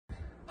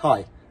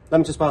Hi,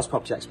 Limited Buyers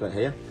Property Expert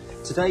here.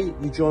 Today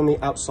you join me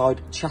outside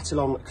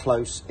Chatillon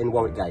Close in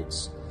Warwick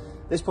Gates.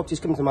 This property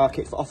is coming to the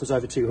market for offers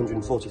over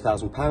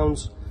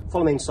 £240,000.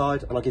 Follow me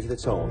inside and I'll give you the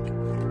tour.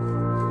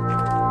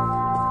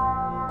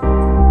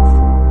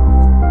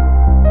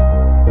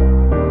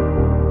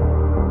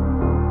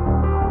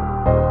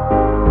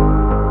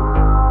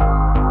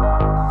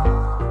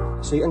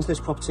 So you enter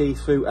this property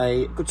through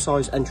a good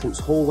sized entrance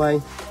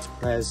hallway.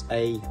 There's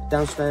a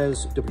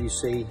downstairs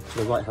WC to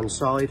the right hand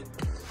side.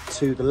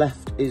 To the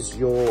left is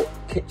your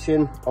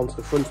kitchen onto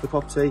the front of the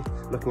property,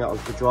 looking out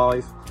onto the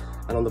drive.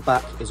 And on the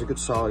back is a good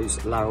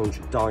sized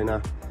lounge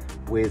diner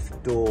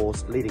with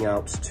doors leading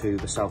out to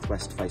the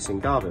southwest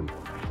facing garden.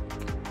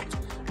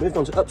 Moving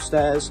on to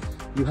upstairs,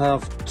 you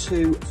have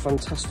two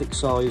fantastic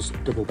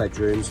sized double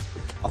bedrooms.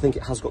 I think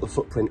it has got the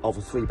footprint of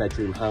a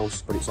 3-bedroom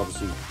house, but it's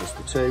obviously just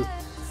the two.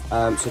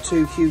 So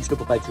two huge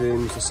double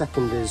bedrooms. The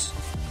second is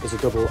a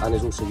double and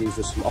is also used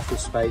as some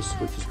office space,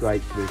 which is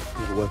great with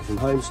people working from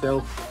home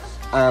still.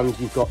 And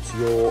you've got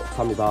your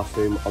family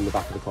bathroom on the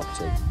back of the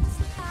property.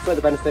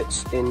 Further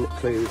benefits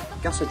include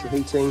gas central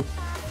heating,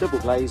 double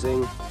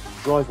glazing,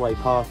 driveway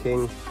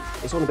parking.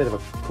 It's on a bit of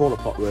a corner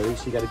plot really,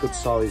 so you get a good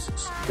sized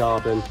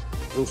garden,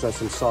 and also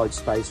some side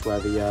space where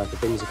the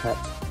bins are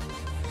kept.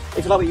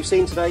 If you like what you've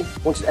seen today,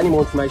 wanted any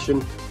more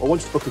information, or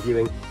wanted to book a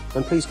viewing,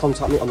 then please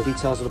contact me on the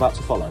details that are about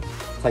to follow.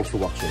 Thank you for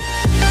watching.